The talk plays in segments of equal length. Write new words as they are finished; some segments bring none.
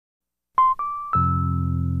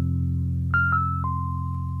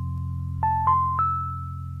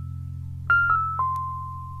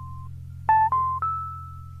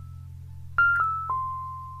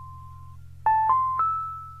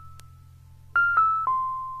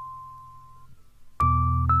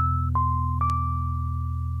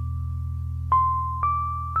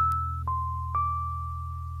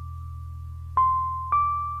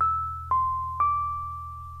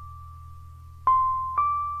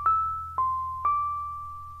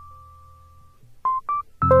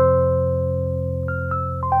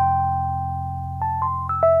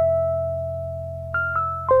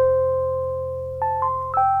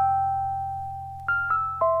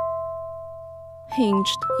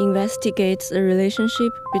Hinged investigates the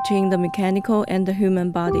relationship between the mechanical and the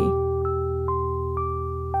human body.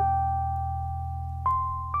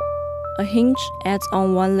 A hinge adds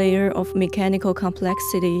on one layer of mechanical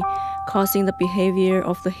complexity, causing the behavior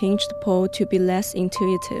of the hinged pole to be less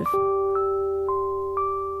intuitive.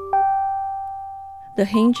 The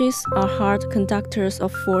hinges are hard conductors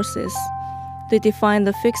of forces. They define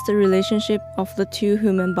the fixed relationship of the two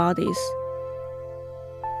human bodies.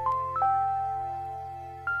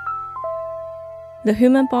 The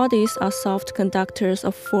human bodies are soft conductors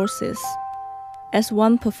of forces. As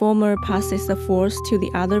one performer passes the force to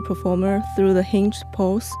the other performer through the hinged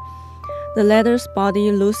poles, the latter's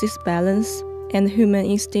body loses balance, and human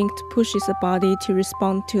instinct pushes the body to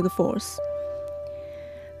respond to the force.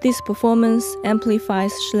 This performance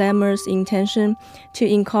amplifies Schlemmer's intention to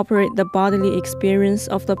incorporate the bodily experience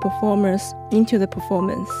of the performers into the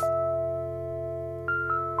performance.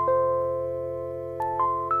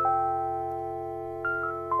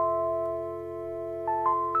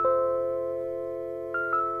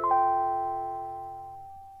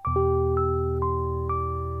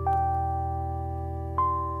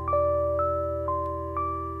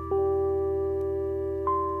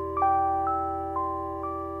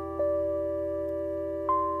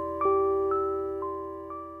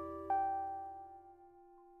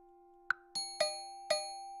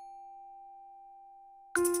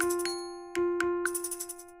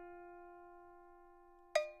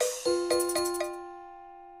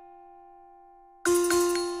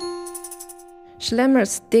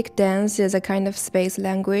 Schlemmer's stick dance is a kind of space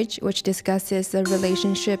language which discusses the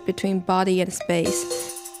relationship between body and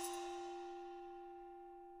space.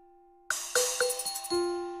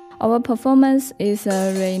 Our performance is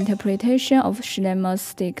a reinterpretation of Schlemmer's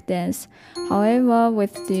stick dance, however,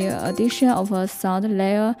 with the addition of a sound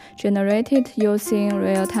layer generated using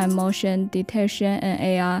real-time motion detection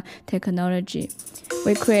and AR technology.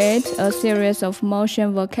 We create a series of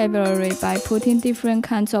motion vocabulary by putting different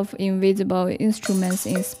kinds of invisible instruments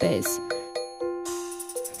in space.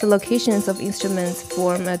 The locations of instruments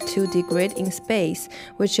form a 2D grid in space,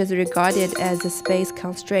 which is regarded as a space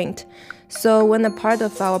constraint. So when a part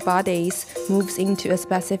of our bodies moves into a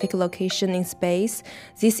specific location in space,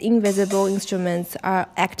 these invisible instruments are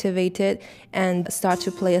activated and start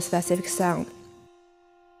to play a specific sound.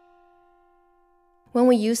 When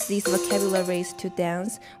we use these vocabularies to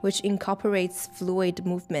dance, which incorporates fluid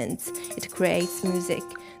movements, it creates music.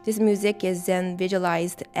 This music is then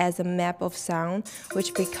visualized as a map of sound,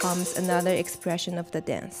 which becomes another expression of the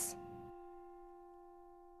dance.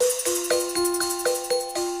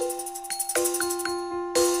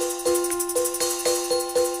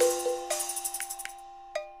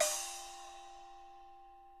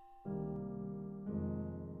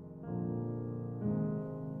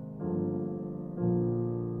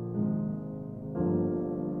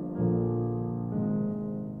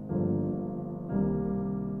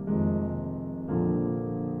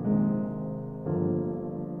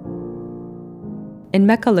 In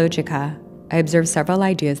Mechalogica, I observed several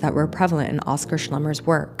ideas that were prevalent in Oskar Schlemmer's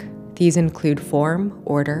work. These include form,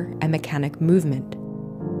 order, and mechanic movement.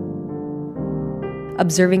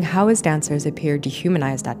 Observing how his dancers appear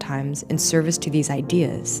dehumanized at times in service to these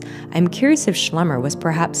ideas, I'm curious if Schlemmer was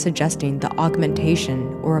perhaps suggesting the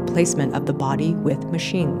augmentation or replacement of the body with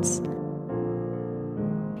machines.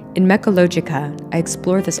 In Mechalogica, I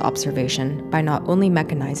explore this observation by not only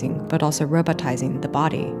mechanizing but also robotizing the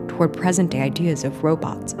body toward present-day ideas of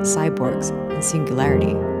robots, cyborgs, and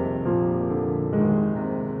singularity.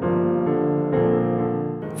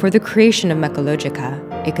 For the creation of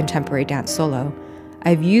Mechalogica, a contemporary dance solo,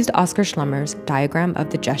 I've used Oskar Schlemmer's diagram of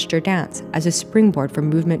the gesture dance as a springboard for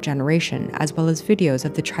movement generation, as well as videos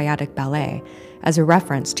of the triadic ballet as a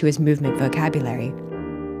reference to his movement vocabulary.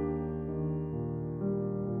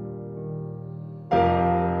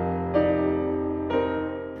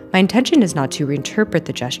 My intention is not to reinterpret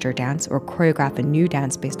the gesture dance or choreograph a new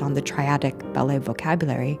dance based on the triadic ballet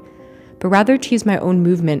vocabulary, but rather to use my own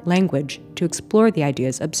movement language to explore the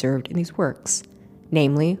ideas observed in these works,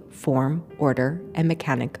 namely form, order, and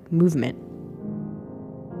mechanic movement.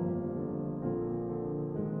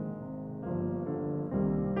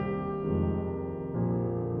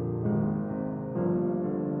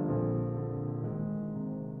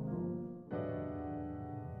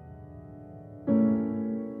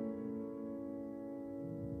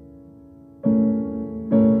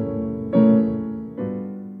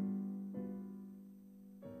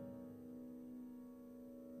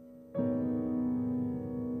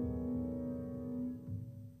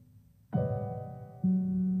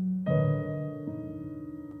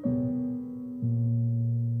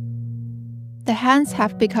 The hands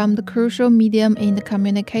have become the crucial medium in the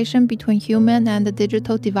communication between human and the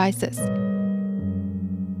digital devices.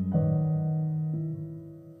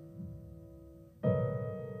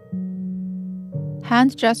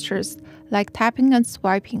 Hand gestures, like tapping and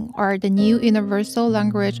swiping, are the new universal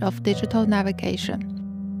language of digital navigation.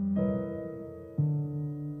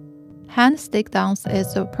 Hand Stick-Downs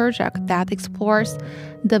is a project that explores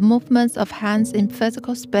the movements of hands in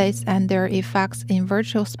physical space and their effects in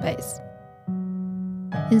virtual space.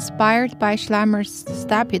 Inspired by Schlemmer's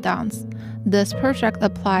Step-Downs, this project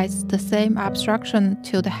applies the same abstraction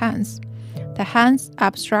to the hands. The hands,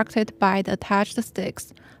 abstracted by the attached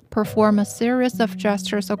sticks, perform a series of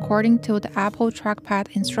gestures according to the Apple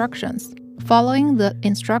trackpad instructions. Following the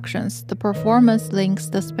instructions, the performance links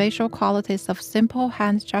the spatial qualities of simple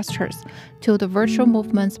hand gestures to the virtual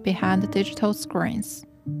movements behind the digital screens.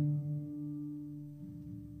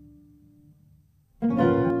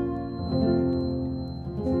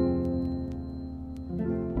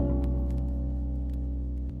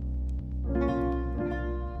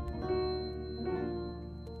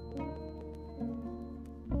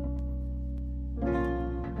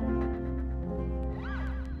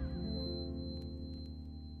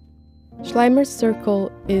 Schleimer's circle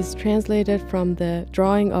is translated from the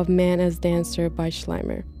drawing of Man as Dancer by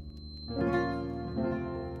Schleimer.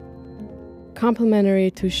 Complementary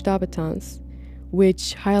to Stabetans,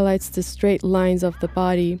 which highlights the straight lines of the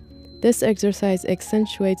body, this exercise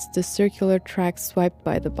accentuates the circular tracks swiped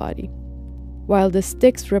by the body. While the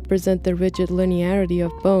sticks represent the rigid linearity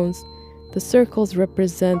of bones, the circles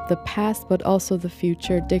represent the past but also the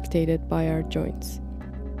future dictated by our joints.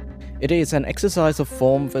 It is an exercise of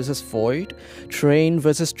form versus void, train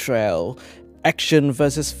versus trail, action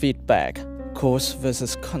versus feedback, cause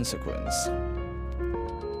versus consequence.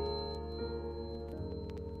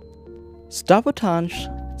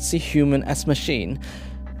 Stabotange see human as machine,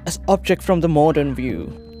 as object from the modern view,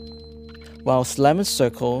 while Schlemmer's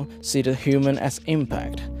circle see the human as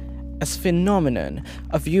impact, as phenomenon,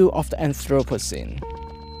 a view of the Anthropocene.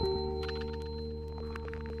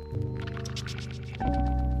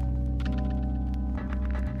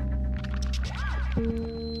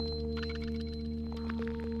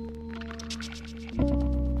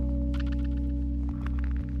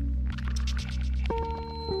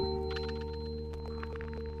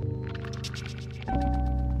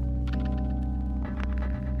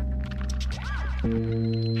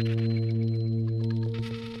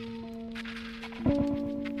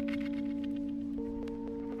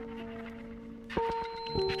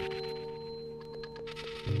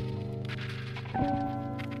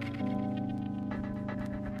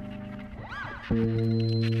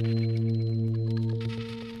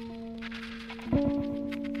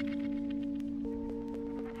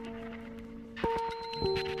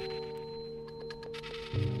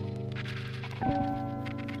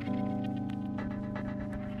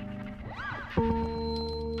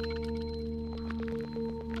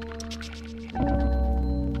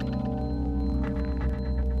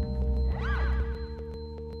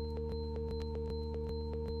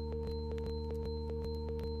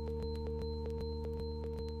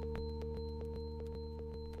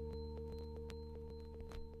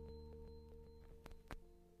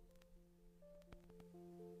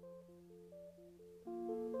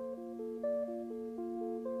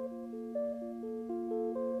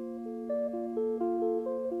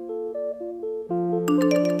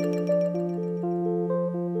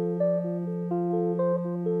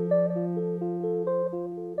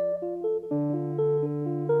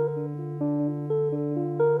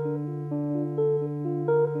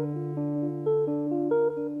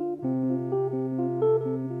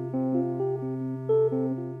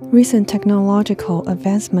 Recent technological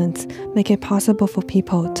advancements make it possible for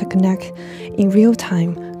people to connect in real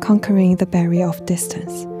time, conquering the barrier of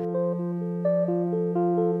distance.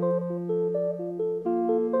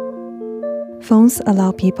 Phones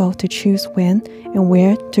allow people to choose when and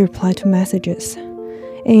where to reply to messages,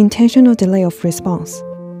 an intentional delay of response.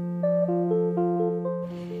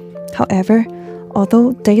 However,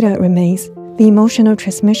 although data remains, the emotional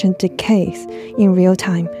transmission decays in real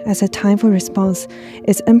time as the time for response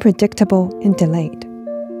is unpredictable and delayed.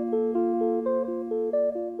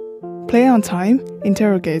 Play on time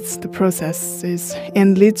interrogates the processes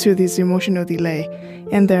and leads to this emotional delay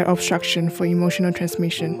and their obstruction for emotional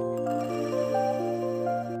transmission.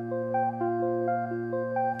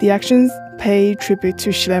 The actions pay tribute to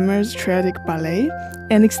Schlemmer's triadic ballet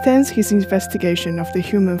and extends his investigation of the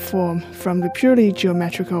human form from the purely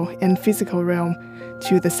geometrical and physical realm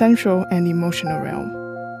to the central and emotional realm.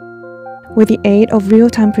 With the aid of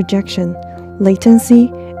real-time projection,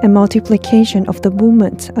 latency, and multiplication of the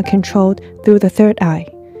movements are controlled through the third eye,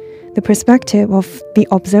 the perspective of the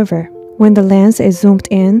observer, when the lens is zoomed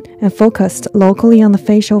in and focused locally on the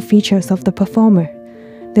facial features of the performer.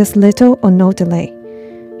 There's little or no delay,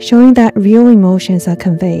 showing that real emotions are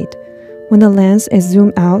conveyed. When the lens is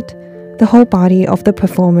zoomed out, the whole body of the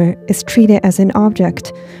performer is treated as an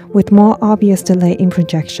object with more obvious delay in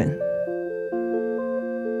projection.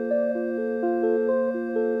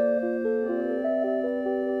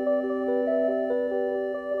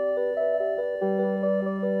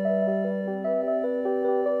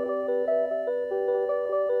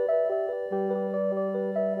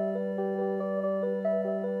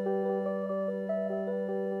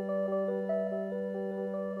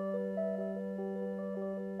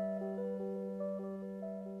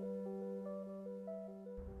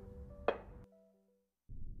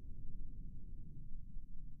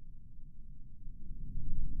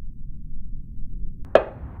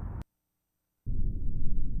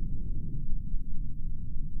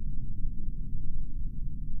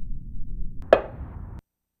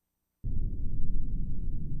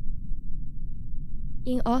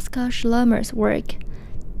 In Oskar Schlemmer's work,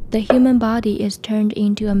 the human body is turned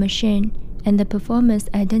into a machine, and the performance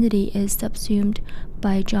identity is subsumed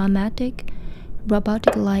by geometric,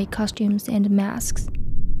 robotic-like costumes and masks.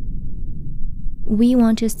 We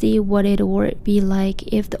want to see what it would be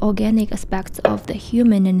like if the organic aspects of the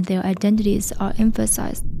human and their identities are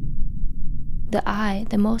emphasized. The eye,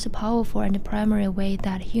 the most powerful and primary way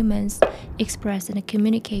that humans express and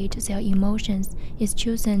communicate their emotions, is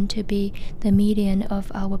chosen to be the medium of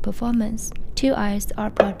our performance. Two eyes are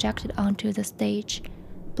projected onto the stage,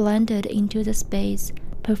 blended into the space,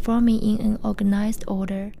 performing in an organized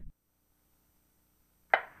order.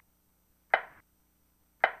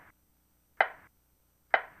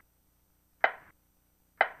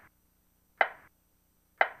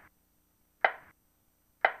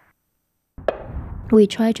 We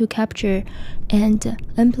try to capture and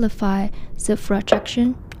amplify the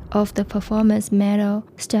projection of the performance metal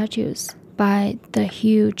statues by the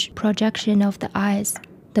huge projection of the eyes.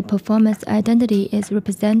 The performance identity is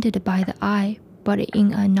represented by the eye, but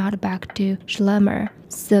in a nod back to Schlemmer,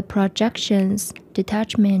 the projection's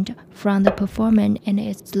detachment from the performance and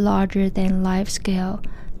its larger-than-life scale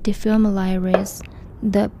deformalizes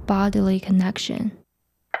the bodily connection.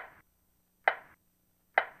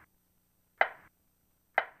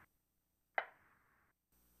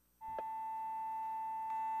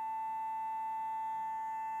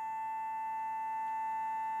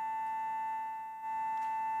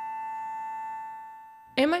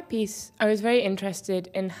 In my piece, I was very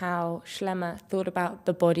interested in how Schlemmer thought about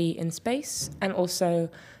the body in space, and also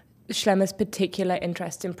Schlemmer's particular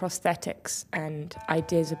interest in prosthetics and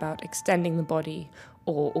ideas about extending the body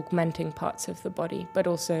or augmenting parts of the body, but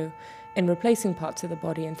also in replacing parts of the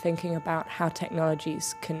body and thinking about how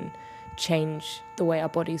technologies can change the way our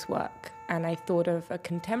bodies work. And I thought of a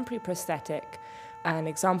contemporary prosthetic. An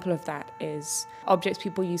example of that is objects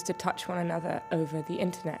people use to touch one another over the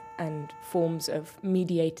internet and forms of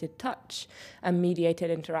mediated touch and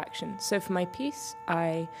mediated interaction. So for my piece,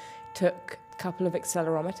 I took a couple of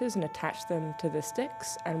accelerometers and attached them to the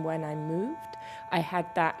sticks, and when I moved, I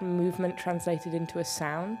had that movement translated into a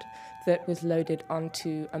sound that was loaded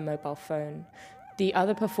onto a mobile phone. The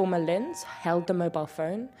other performer, Linz, held the mobile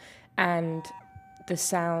phone, and the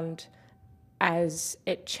sound, as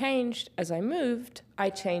it changed as I moved,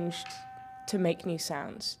 I changed to make new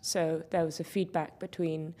sounds. So there was a feedback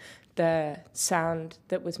between the sound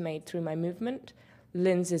that was made through my movement,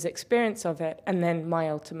 Linz's experience of it, and then my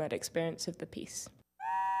ultimate experience of the piece.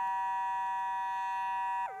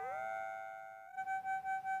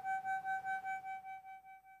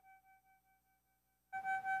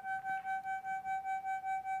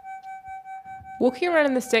 Walking around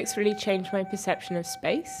in the sticks really changed my perception of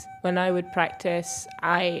space. When I would practice,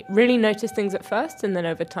 I really noticed things at first, and then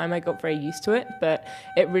over time I got very used to it, but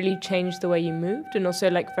it really changed the way you moved, and also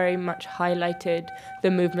very much highlighted the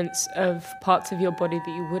movements of parts of your body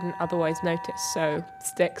that you wouldn't otherwise notice. So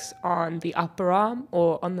sticks on the upper arm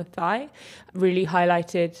or on the thigh really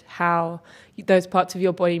highlighted how those parts of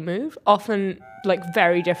your body move, often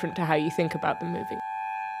very different to how you think about them moving.